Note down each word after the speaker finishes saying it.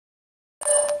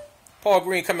Paul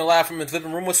Green coming live from his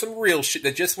living room with some real shit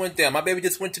that just went down. My baby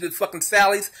just went to the fucking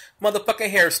Sally's motherfucking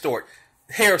hair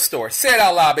store. Say it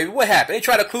out loud, baby. What happened? They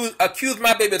tried to accuse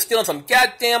my baby of stealing some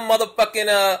goddamn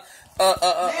motherfucking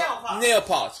nail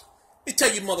polish. Let me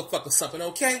tell you motherfuckers something,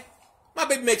 okay? My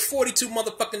baby makes $42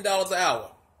 motherfucking an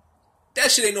hour. That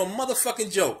shit ain't no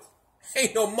motherfucking joke.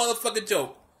 Ain't no motherfucking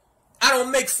joke. I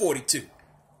don't make 42.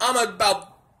 I'm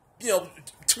about,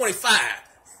 25.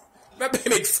 My baby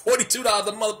makes $42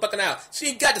 a motherfucking hour. She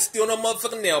ain't got to steal no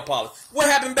motherfucking nail polish. What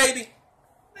happened, baby?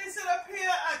 They sit up here,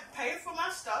 I paid for my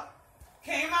stuff,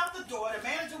 came out the door, the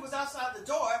manager was outside the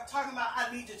door talking about,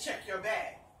 I need to check your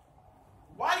bag.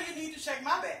 Why do you need to check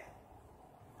my bag?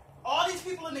 All these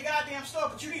people in the goddamn store,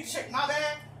 but you need to check my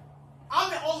bag? I'm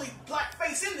the only black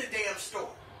face in the damn store.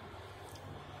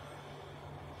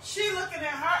 She looking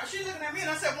at me, and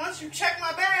I said, once you check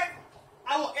my bag,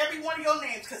 I want every one of your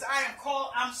names, because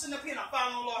I'm sitting up here and I'm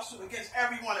filing a lawsuit against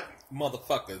every one of you.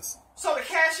 Motherfuckers. So the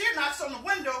cashier knocks on the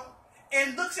window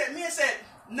and looks at me and said,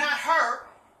 not her,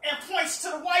 and points to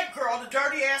the white girl, the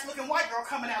dirty ass looking white girl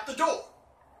coming out the door.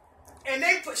 And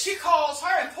she calls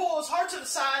her and pulls her to the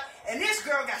side, and this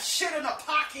girl got shit in her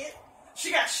pocket.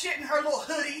 She got shit in her little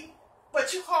hoodie.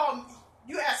 But you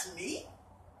asked me?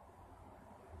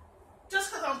 Just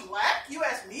because I'm black, you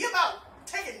asked me about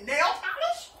taking nail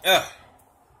polish? Ugh.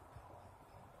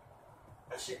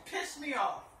 That shit pissed me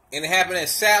off. And it happened at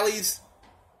Sally's?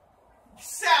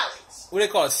 Sally's. What do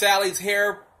they call it? Sally's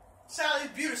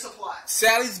Beauty Supply.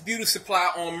 Sally's Beauty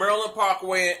Supply on Maryland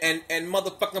Parkway and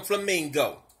motherfucking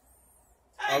Flamingo.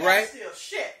 All right? Steal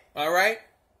shit. All right?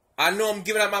 I know I'm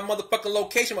giving out my motherfucking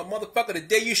location, but motherfucker, the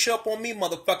day you show up on me,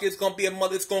 motherfucker, it's gonna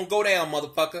go down,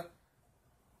 motherfucker.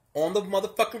 On the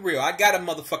motherfucking real. I got a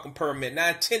motherfucking permit, and I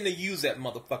intend to use that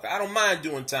motherfucker. I don't mind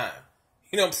doing time.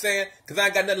 You know what I'm saying? Because I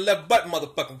ain't got nothing left but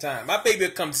motherfucking time. My baby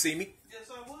will come see me. Yes,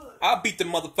 I would. I'll beat the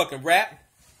motherfucking rap.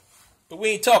 But we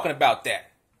ain't talking about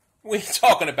that. We ain't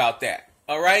talking about that.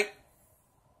 Alright?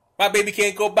 My baby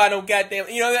can't go by no goddamn...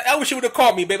 I wish you would have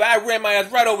called me, baby. I ran my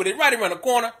ass right over there. Right around the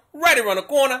corner. Right around the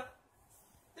corner.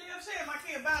 You know what I'm saying? I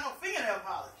can't buy no fingernail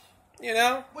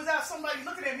polish. Without somebody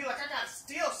looking at me like I gotta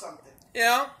steal something.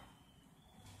 Yeah.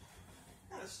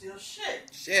 Gotta steal shit.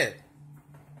 Shit.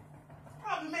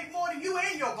 Probably make more than you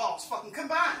and your boss fucking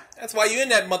combined. That's why you in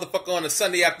that motherfucker on a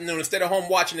Sunday afternoon instead of home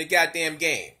watching the goddamn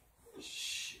game.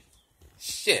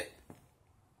 Shit.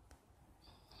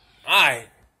 Alright.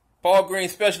 Paul Green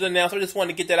special announcement. I just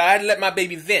wanted to get that out. I had to let my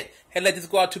baby vent. I had to let this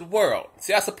go out to the world.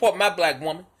 See, I support my black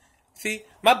woman. See,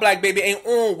 my black baby ain't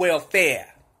on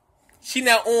welfare. She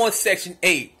not on Section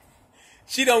 8.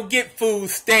 She don't get food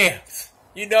stamps.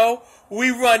 We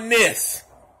run this.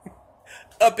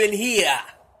 Up in here.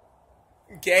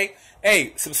 Okay?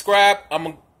 Hey, subscribe.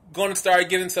 I'm going to start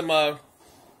giving some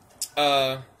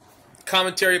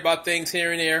commentary about things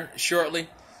here and there shortly.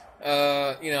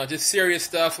 Just serious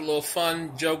stuff, a little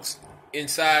fun jokes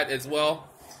inside as well.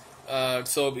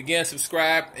 So again,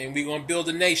 subscribe, and we're going to build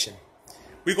a nation.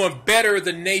 We're going to better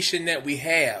the nation that we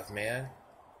have, man.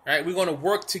 All right? We're going to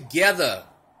work together.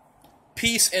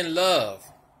 Peace and love.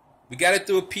 We got to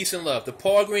do it peace and love. The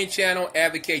Paul Green channel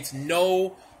advocates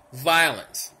no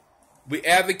violence. We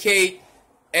advocate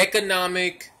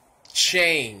economic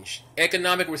change,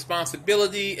 economic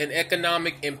responsibility, and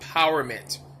economic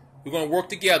empowerment. We're going to work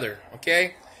together,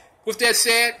 okay? With that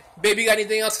said, baby, you got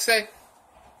anything else to say?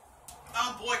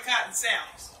 I'm boycotting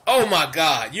Sally's. Oh, my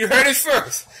God. You heard it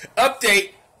first.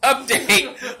 Update.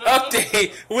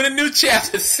 With a new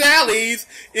chapter. Sally's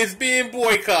is being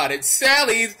boycotted.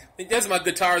 Sally's. That's my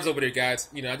guitars over there, guys.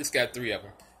 I just got 3 of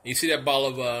them. You see that ball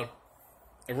of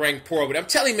Rang Pour over there. I'm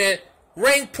telling you, man,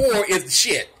 Rang Pour is the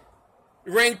shit.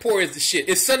 Rang Pour is the shit.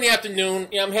 It's Sunday afternoon.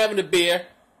 I'm having a beer.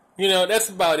 That's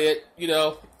about it.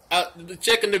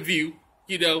 Checking the view.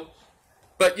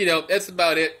 But, that's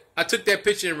about it. I took that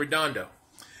picture in Redondo.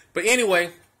 But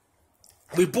anyway,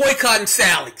 we boycotting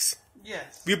Sally's.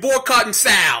 Yes. We boycotting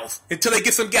Sal's until they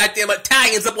get some goddamn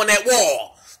Italians up on that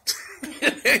wall.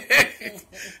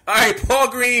 All right, Paul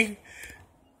Green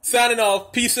signing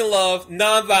off. Peace and love,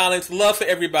 non-violence, love for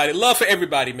everybody. Love for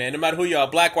everybody, man. No matter who you are,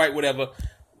 black, white, whatever.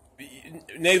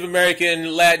 Native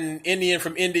American, Latin, Indian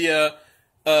from India,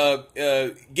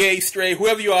 gay, straight,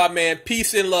 whoever you are, man.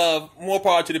 Peace and love. More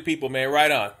power to the people, man.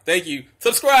 Right on. Thank you.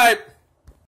 Subscribe.